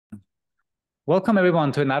Welcome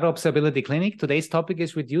everyone to another Observability Clinic. Today's topic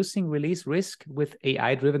is reducing release risk with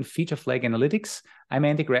AI-driven feature flag analytics. I'm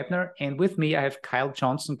Andy Grabner, and with me I have Kyle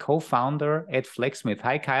Johnson, co-founder at Flagsmith.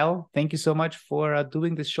 Hi, Kyle. Thank you so much for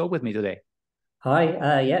doing this show with me today.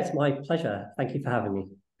 Hi, yeah, it's my pleasure. Thank you for having me.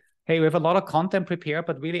 Hey, we have a lot of content prepared,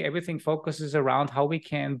 but really everything focuses around how we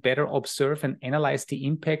can better observe and analyze the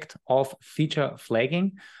impact of feature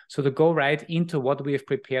flagging. So to go right into what we have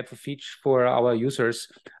prepared for our users,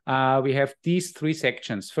 we have these three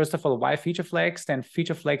sections. First of all, why feature flags, then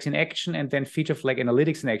feature flags in action, and then feature flag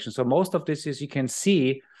analytics in action. So most of this, as you can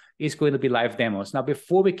see, is going to be live demos. Now,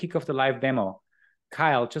 before we kick off the live demo,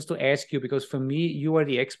 Kyle, just to ask you, because for me, you are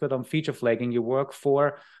the expert on feature flagging. You work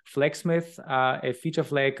for Flagsmith, a feature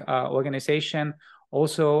flag organization,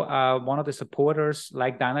 also one of the supporters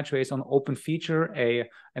like Dynatrace on OpenFeature,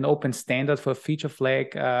 an open standard for feature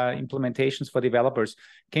flag implementations for developers.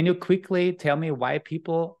 Can you quickly tell me why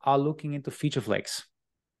people are looking into feature flags?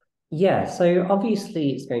 Yeah, so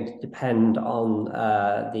obviously it's going to depend on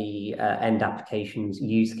the end application's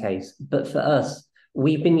use case. But for us,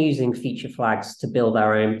 we've been using feature flags to build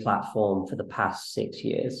our own platform for the past 6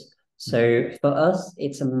 years. So for us,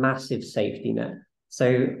 it's a massive safety net.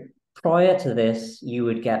 So prior to this, you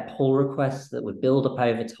would get pull requests that would build up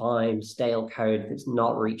over time, stale code that's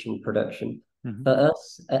not reaching production. For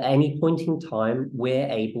us, at any point in time, we're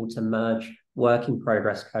able to merge work in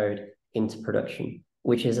progress code into production,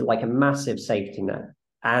 which is like a massive safety net.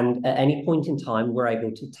 And at any point in time, we're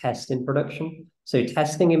able to test in production. So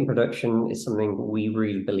testing in production is something we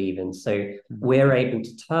really believe in. So we're able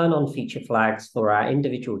to turn on feature flags for our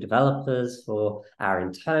individual developers, for our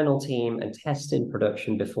internal team, and test in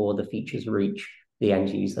production before the features reach the end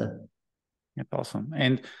user. That's awesome.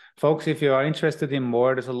 And folks, if you are interested in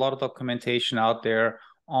more, there's a lot of documentation out there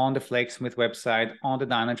on the Flagsmith website, on the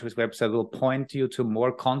Dynatrace website. We'll point you to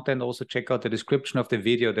more content. Also check out the description of the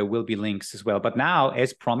video. There will be links as well. But now,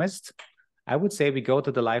 as promised, I would say we go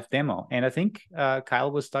to the live demo. And I think,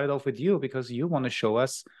 Kyle, we'll start off with you because you want to show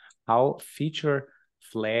us how feature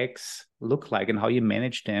flags look like and how you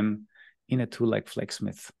manage them in a tool like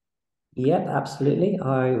Flagsmith. Yep, absolutely.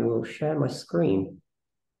 I will share my screen.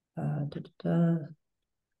 There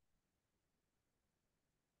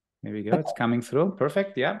we go. It's coming through.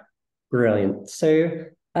 Perfect. Yeah. Brilliant. So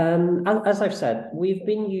as I've said, we've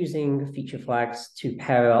been using feature flags to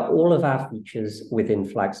power all of our features within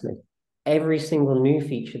Flagsmith. Every single new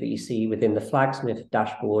feature that you see within the Flagsmith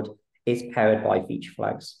dashboard is powered by feature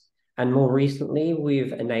flags. And more recently,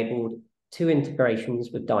 we've enabled 2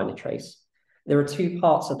 integrations with Dynatrace. There are 2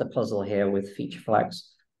 parts of the puzzle here with feature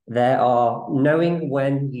flags. There are knowing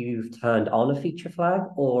when you've turned on a feature flag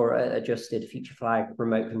or adjusted feature flag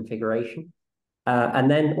remote configuration.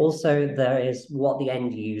 And then also there is what the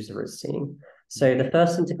end user is seeing. So the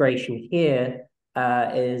first integration here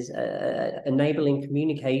is enabling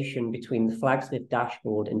communication between the Flagsmith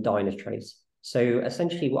dashboard and Dynatrace. So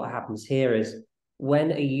essentially what happens here is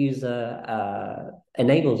when a user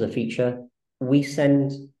enables a feature, we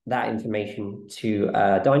send that information to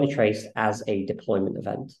Dynatrace as a deployment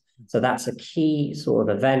event. So that's a key sort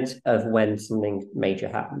of event of when something major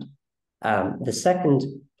happened. The second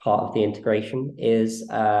part of the integration is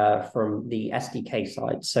from the SDK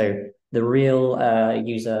side, so the real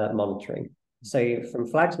user monitoring. So from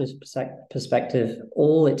Flagsmith's perspective,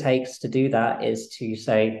 all it takes to do that is to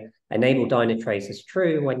say, enable Dynatrace as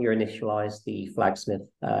true when you initialize the Flagsmith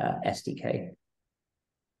SDK.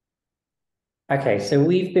 Okay, so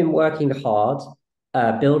we've been working hard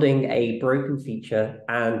building a broken feature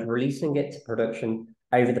and releasing it to production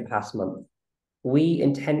over the past month. We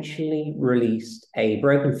intentionally released a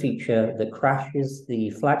broken feature that crashes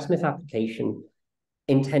the Flagsmith application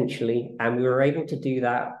intentionally, and we were able to do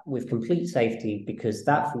that with complete safety because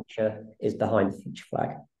that feature is behind the feature flag.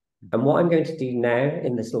 And what I'm going to do now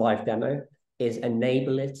in this live demo is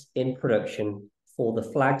enable it in production for the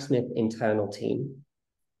Flagsmith internal team.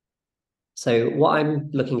 So what I'm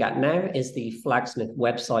looking at now is the Flagsmith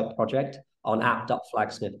website project on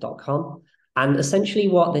app.flagsmith.com. And essentially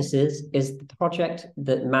what this is the project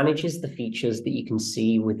that manages the features that you can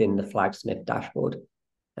see within the Flagsmith dashboard.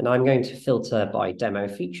 And I'm going to filter by demo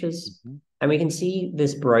features. And we can see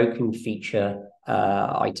this broken feature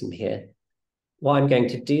item here. What I'm going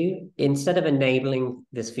to do, instead of enabling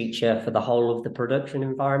this feature for the whole of the production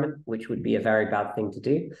environment, which would be a very bad thing to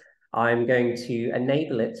do, I'm going to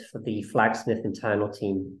enable it for the Flagsmith internal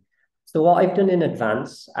team. So what I've done in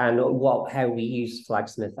advance and how we use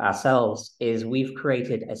Flagsmith ourselves is we've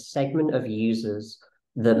created a segment of users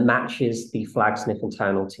that matches the Flagsmith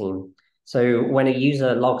internal team. So when a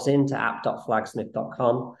user logs into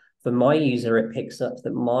app.flagsmith.com, For my user, it picks up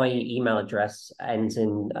that my email address ends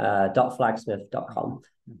in .flagsmith.com.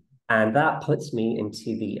 And that puts me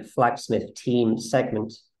into the Flagsmith team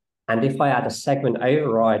segment. And if I add a segment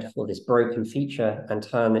override for this broken feature and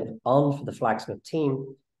turn it on for the Flagsmith team,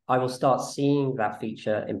 I will start seeing that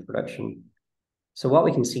feature in production. So what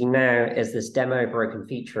we can see now is this demo broken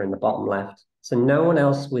feature in the bottom left. So no one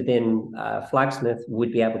else within Flagsmith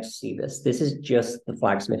would be able to see this. This is just the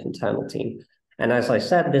Flagsmith internal team. And as I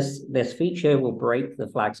said, this feature will break the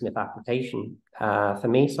Flagsmith application for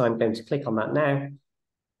me. So I'm going to click on that now,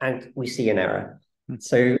 and we see an error.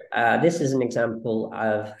 So this is an example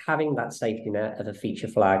of having that safety net of a feature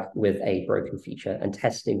flag with a broken feature and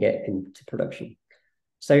testing it into production.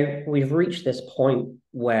 So we've reached this point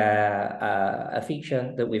where a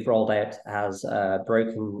feature that we've rolled out has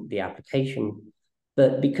broken the application.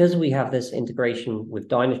 But because we have this integration with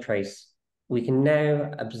Dynatrace, we can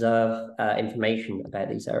now observe information about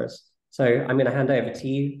these errors. So I'm going to hand over to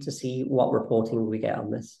you to see what reporting we get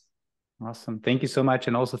on this. Awesome. Thank you so much.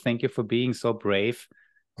 And also thank you for being so brave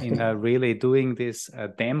in really doing this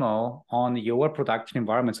demo on your production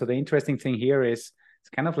environment. So the interesting thing here is it's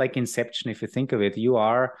kind of like Inception, if you think of it. You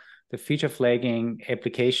are the feature flagging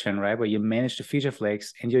application, right? Where you manage the feature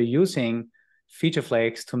flags and you're using feature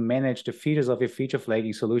flags to manage the features of your feature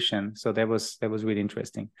flagging solution. So that was really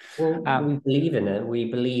interesting. Well, we believe in it. We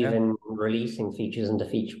believe in releasing features into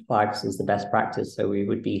feature flags as the best practice. So we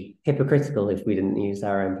would be hypocritical if we didn't use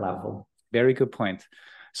our own platform. Very good point.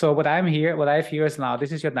 So what I've here is now,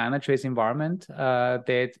 this is your Dynatrace environment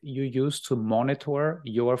that you use to monitor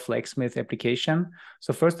your Flagsmith application.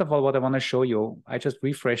 So first of all, what I want to show you, I just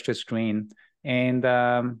refreshed the screen. And,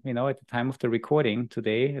 you know, at the time of the recording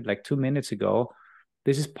today, like 2 minutes ago,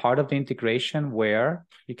 this is part of the integration where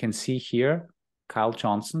you can see here, Kyle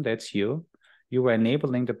Johnson, that's you. You were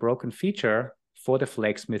enabling the broken feature for the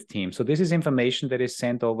Flagsmith team. So this is information that is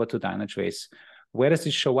sent over to Dynatrace. Where does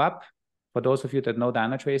it show up? For those of you that know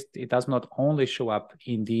Dynatrace, it does not only show up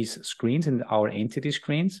in these screens, in our entity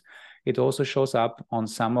screens, it also shows up on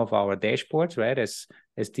some of our dashboards, right? As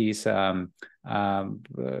these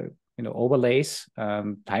overlays,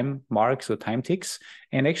 time marks or time ticks.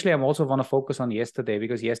 And actually, I also want to focus on yesterday,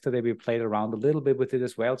 because yesterday we played around a little bit with it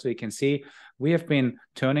as well. So you can see we have been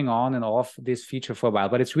turning on and off this feature for a while,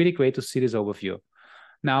 but it's really great to see this overview.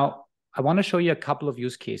 Now, I want to show you a couple of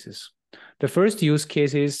use cases. The first use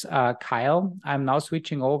case is Kyle. I'm now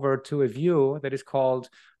switching over to a view that is called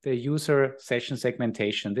the user session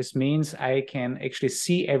segmentation. This means I can actually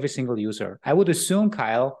see every single user. I would assume,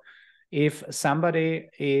 Kyle, if somebody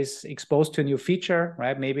is exposed to a new feature,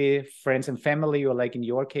 right? Maybe friends and family, or like in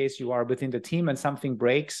your case, you are within the team and something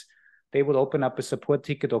breaks, they will open up a support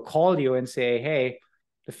ticket or call you and say, hey,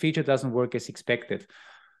 the feature doesn't work as expected.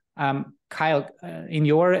 Kyle, in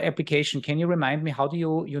your application, can you remind me, how do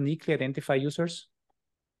you uniquely identify users?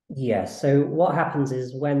 Yes. So what happens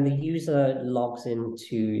is when the user logs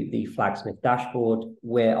into the Flagsmith dashboard,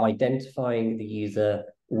 we're identifying the user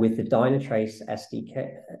with the Dynatrace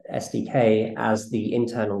SDK as the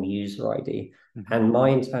internal user ID. Mm-hmm. And my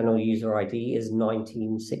internal user ID is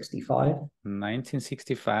 1965.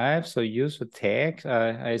 1965. So user tag,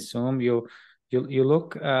 I assume you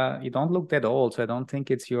look, you don't look that old, so I don't think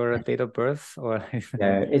it's your date of birth, or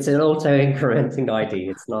no, it's an auto-incrementing ID.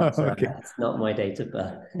 It's not. Okay. It's not my date of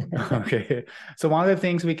birth. Okay. So one of the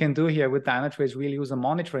things we can do here with Dynatrace real user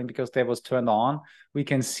monitoring, because that was turned on, we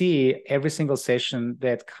can see every single session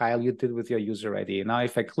that Kyle you did with your user ID. Now,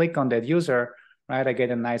 if I click on that user, right, I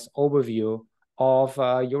get a nice overview of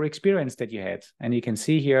your experience that you had, and you can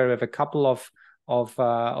see here we have a couple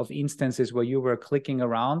of instances where you were clicking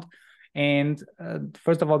around. And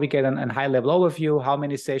first of all, we get a high-level overview. How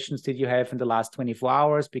many sessions did you have in the last 24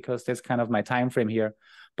 hours? Because that's kind of my time frame here.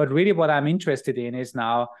 But really what I'm interested in is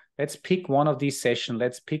now, let's pick one of these sessions.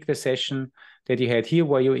 Let's pick the session that you had here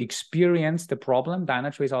where you experienced the problem.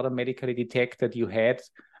 Dynatrace automatically detect that you had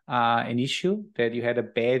an issue, that you had a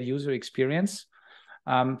bad user experience.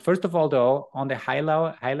 First of all, though, on the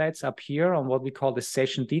highlights up here on what we call the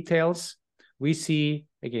session details, we see,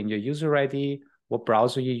 again, your user ID, what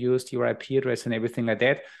browser you used, your IP address, and everything like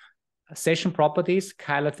that. Session properties,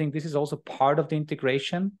 Kyle, I think this is also part of the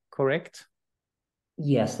integration, correct?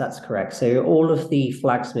 Yes, that's correct. So all of the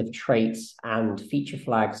Flagsmith traits and feature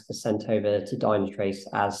flags are sent over to Dynatrace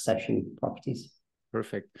as session properties.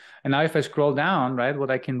 Perfect. And now if I scroll down, right,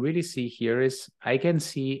 what I can really see here is I can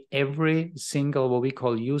see every single what we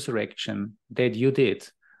call user action that you did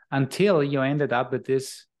until you ended up with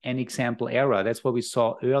this an example error. That's what we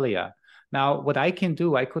saw earlier. Now, what I can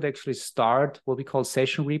do, I could actually start what we call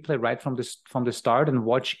session replay right from the start and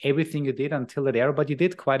watch everything you did until that error, but you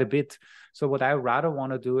did quite a bit. So what I rather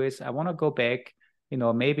want to do is I want to go back,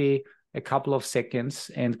 maybe a couple of seconds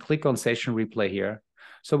and click on session replay here.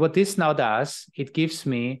 So what this now does, it gives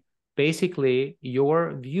me basically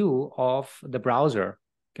your view of the browser.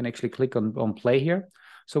 You can actually click on play here.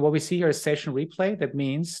 So what we see here is session replay. That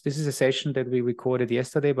means this is a session that we recorded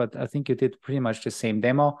yesterday, but I think you did pretty much the same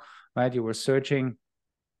demo, right? You were searching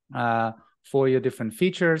for your different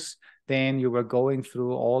features. Then you were going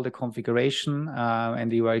through all the configuration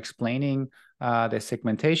and you were explaining the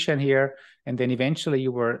segmentation here. And then eventually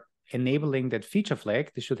you were enabling that feature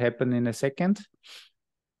flag. This should happen in a second.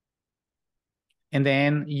 And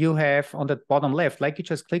then you have on the bottom left, like you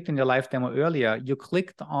just clicked in your live demo earlier, you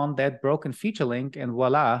clicked on that broken feature link and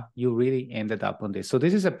voila, you really ended up on this. So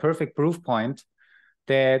this is a perfect proof point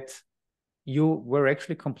that you were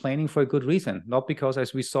actually complaining for a good reason, not because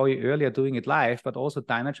as we saw you earlier doing it live, but also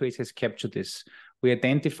Dynatrace has captured this. We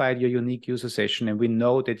identified your unique user session and we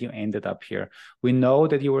know that you ended up here. We know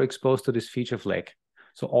that you were exposed to this feature flag.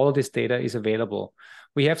 So all of this data is available.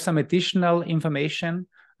 We have some additional information.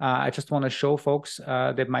 I just want to show folks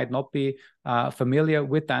that might not be familiar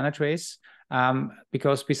with Dynatrace,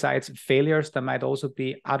 because besides failures, there might also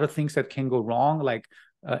be other things that can go wrong, like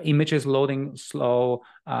images loading slow,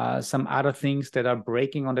 some other things that are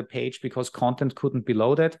breaking on the page because content couldn't be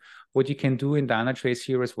loaded. What you can do in Dynatrace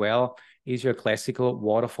here as well is your classical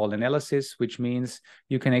waterfall analysis, which means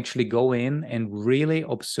you can actually go in and really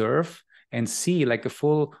observe and see like a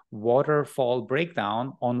full waterfall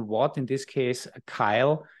breakdown on what, in this case,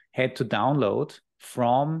 Kyle had to download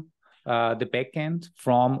from the backend,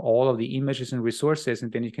 from all of the images and resources,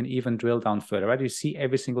 and then you can even drill down further, right? You see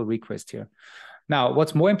every single request here. Now,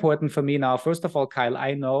 what's more important for me now, first of all, Kyle,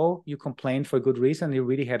 I know you complained for a good reason. You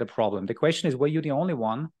really had a problem. The question is, were you the only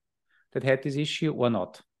one that had this issue or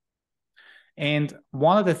not? And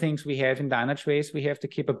one of the things we have in Dynatrace, we have the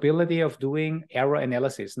capability of doing error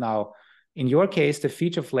analysis. Now, in your case, the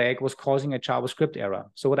feature flag was causing a JavaScript error.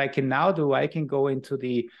 So what I can now do, I can go into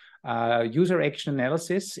the user action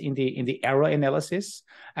analysis in the error analysis.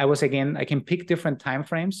 I can pick different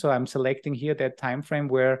timeframes. So I'm selecting here that timeframe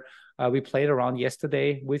where we played around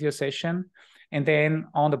yesterday with your session. And then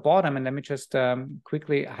on the bottom, and let me just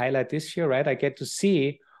quickly highlight this here, right? I get to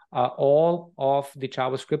see all of the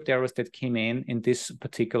JavaScript errors that came in this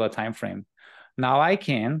particular timeframe. Now I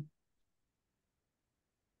can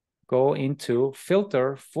go into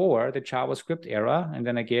filter for the JavaScript error, and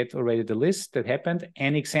then I get already the list that happened,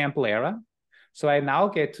 an example error. So I now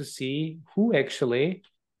get to see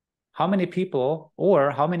how many people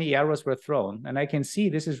or how many errors were thrown. And I can see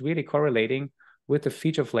this is really correlating with the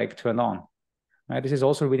feature flag turn on. Right? This is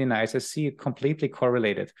also really nice. I see it completely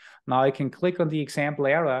correlated. Now I can click on the example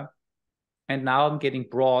error, and now I'm getting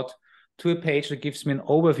brought to a page that gives me an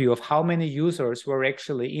overview of how many users were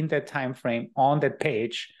actually in that time frame on that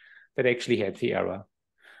page that actually had the error.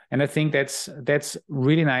 And I think that's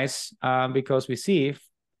really nice because we see,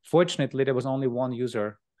 fortunately, there was only one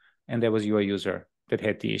user, and that was your user that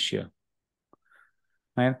had the issue.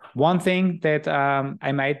 Right? One thing that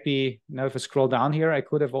I might be, if I scroll down here, I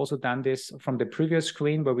could have also done this from the previous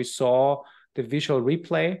screen where we saw the visual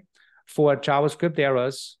replay. For JavaScript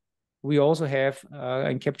errors, we also have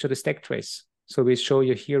and capture the stack trace. So we show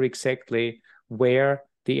you here exactly where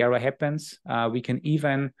the error happens. We can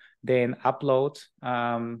even then upload,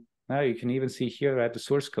 now you can even see here, right, the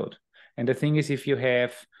source code. And the thing is, if you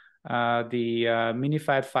have the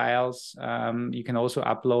minified files, you can also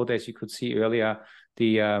upload, as you could see earlier,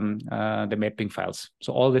 the mapping files.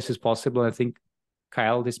 So all this is possible. I think,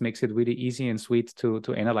 Kyle, this makes it really easy and sweet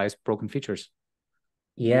to analyze broken features.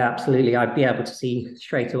 Yeah, absolutely. I'd be able to see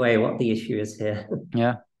straight away what the issue is here.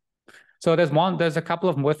 Yeah. So there's a couple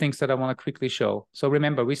of more things that I want to quickly show. So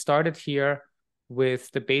remember, we started here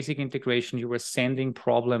with the basic integration. You were sending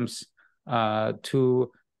problems not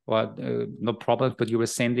problems, but you were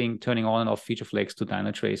turning on and off feature flags to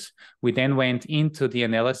Dynatrace. We then went into the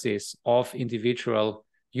analysis of individual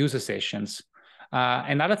user sessions.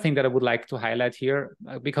 Another thing that I would like to highlight here,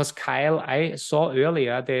 because Kyle, I saw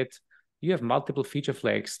earlier that you have multiple feature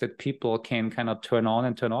flags that people can kind of turn on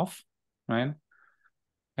and turn off, right?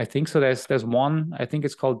 I think so. There's one, I think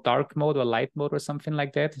it's called dark mode or light mode or something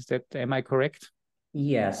like that. Am I correct?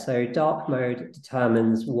 Yeah, so dark mode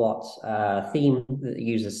determines what theme the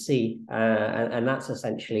users see, and that's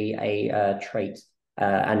essentially a trait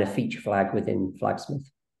and a feature flag within Flagsmith.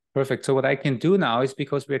 Perfect. So what I can do now is,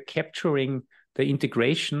 because we're capturing the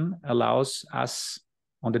integration, allows us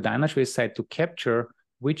on the Dynatrace side to capture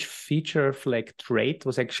which feature flag trait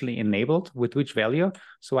was actually enabled with which value.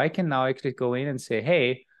 So I can now actually go in and say,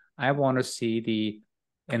 hey, I want to see the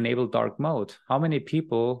enable dark mode. How many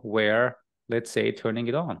people were, let's say, turning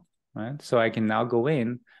it on, right? So I can now go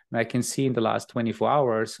in and I can see in the last 24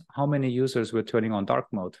 hours how many users were turning on dark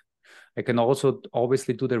mode. I can also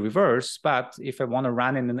obviously do the reverse, but if I want to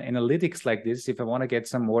run in analytics like this, if I want to get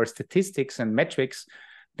some more statistics and metrics,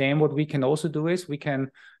 then what we can also do is we can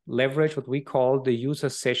leverage what we call the user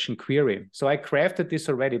session query. So I crafted this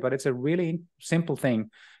already, but it's a really simple thing.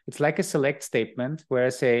 It's like a select statement where I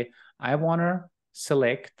say, I want to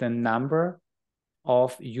select the number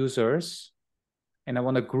of users and I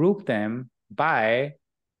want to group them by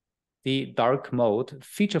the dark mode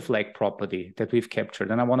feature flag property that we've captured.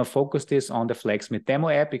 And I want to focus this on the Flagsmith demo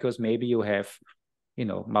app because maybe you have,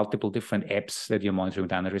 multiple different apps that you're monitoring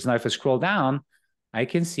Dynatrace. Now, if I scroll down, I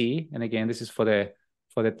can see, and again, this is for the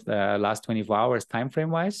last 24 hours time frame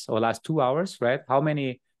wise, or last 2 hours, right? How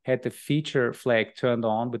many had the feature flag turned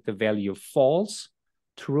on with the value false,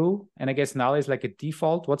 true, and I guess now is like a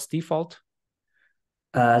default. What's default?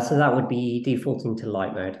 So that would be defaulting to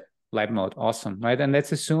light mode. Light mode, awesome, right? And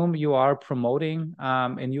let's assume you are promoting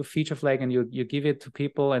a new feature flag and you give it to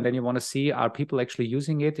people, and then you want to see, are people actually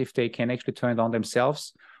using it, if they can actually turn it on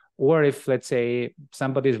themselves, or if, let's say,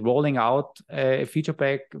 somebody is rolling out a feature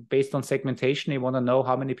flag based on segmentation, you want to know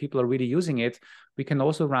how many people are really using it. We can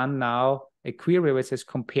also run now a query where it says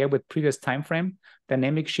compare with previous time frame.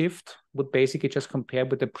 Dynamic shift would basically just compare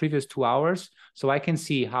with the previous 2 hours, so I can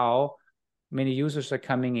see how many users are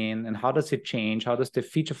coming in and how does it change? How does the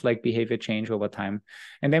feature flag behavior change over time?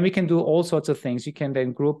 And then we can do all sorts of things. You can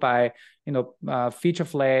then group by, feature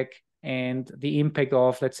flag and the impact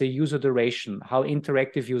of, let's say, user duration, how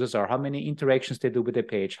interactive users are, how many interactions they do with the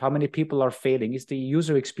page, how many people are failing, is the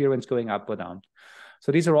user experience going up or down?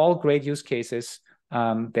 So these are all great use cases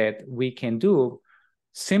that we can do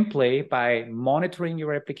simply by monitoring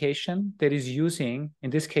your application that is using, in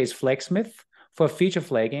this case, Flagsmith, for feature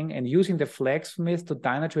flagging, and using the Flagsmith to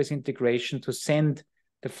Dynatrace integration to send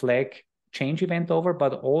the flag change event over,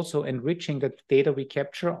 but also enriching the data we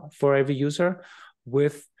capture for every user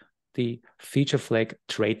with the feature flag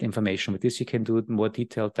trait information. With this, you can do more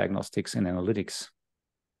detailed diagnostics and analytics.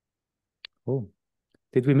 Oh,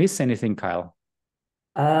 did we miss anything, Kyle?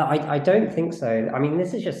 I don't think so. I mean,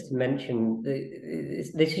 this is just to mention,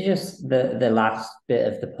 this is just the last bit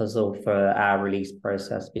of the puzzle for our release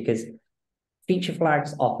process, because feature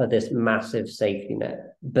flags offer this massive safety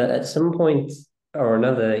net, but at some point or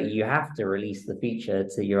another, you have to release the feature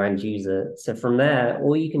to your end user. So from there,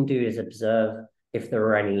 all you can do is observe if there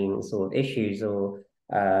are any sort of issues or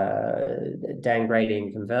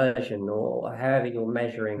downgrading conversion, or however you're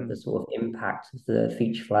measuring the sort of impact of the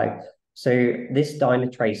feature flag. So this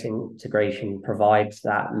Dynatrace integration provides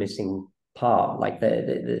that missing part, like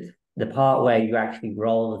the part where you actually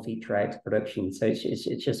roll the feature out to production. So it's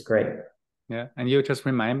just great. Yeah, and you just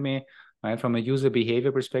remind me, right, from a user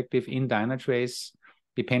behavior perspective in Dynatrace,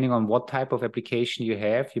 depending on what type of application you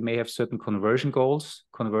have, you may have certain conversion goals.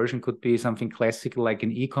 Conversion could be something classical like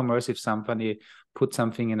in e-commerce, if somebody puts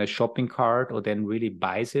something in a shopping cart or then really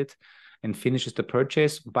buys it and finishes the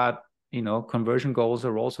purchase. But, conversion goals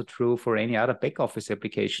are also true for any other back office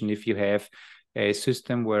application. If you have a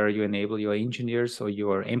system where you enable your engineers or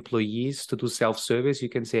your employees to do self-service, you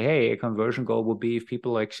can say, hey, a conversion goal would be if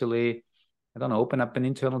people actually, open up an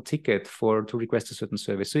internal ticket to request a certain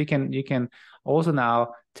service. So you can also now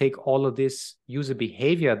take all of this user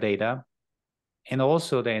behavior data and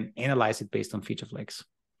also then analyze it based on feature flags.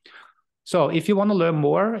 So if you want to learn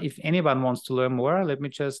more, if anyone wants to learn more, let me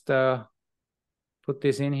just put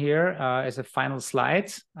this in here as a final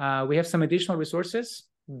slide. We have some additional resources.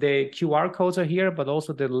 The QR codes are here, but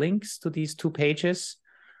also the links to these 2 pages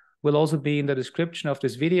will also be in the description of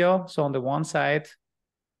this video. So on the one side,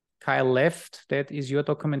 Kyle left, that is your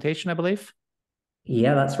documentation, I believe.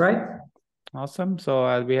 Yeah, that's right. Awesome.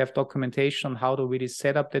 So we have documentation on how to really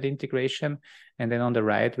set up that integration. And then on the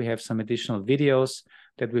right, we have some additional videos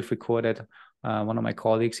that we've recorded. One of my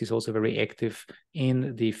colleagues is also very active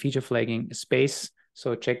in the feature flagging space.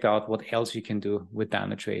 So check out what else you can do with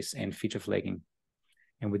Dynatrace and feature flagging.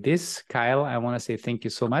 And with this, Kyle, I want to say thank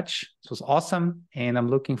you so much. This was awesome. And I'm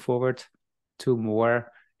looking forward to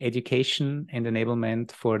more education and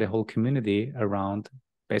enablement for the whole community around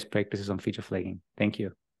best practices on feature flagging. Thank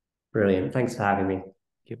you. Brilliant. Thanks for having me.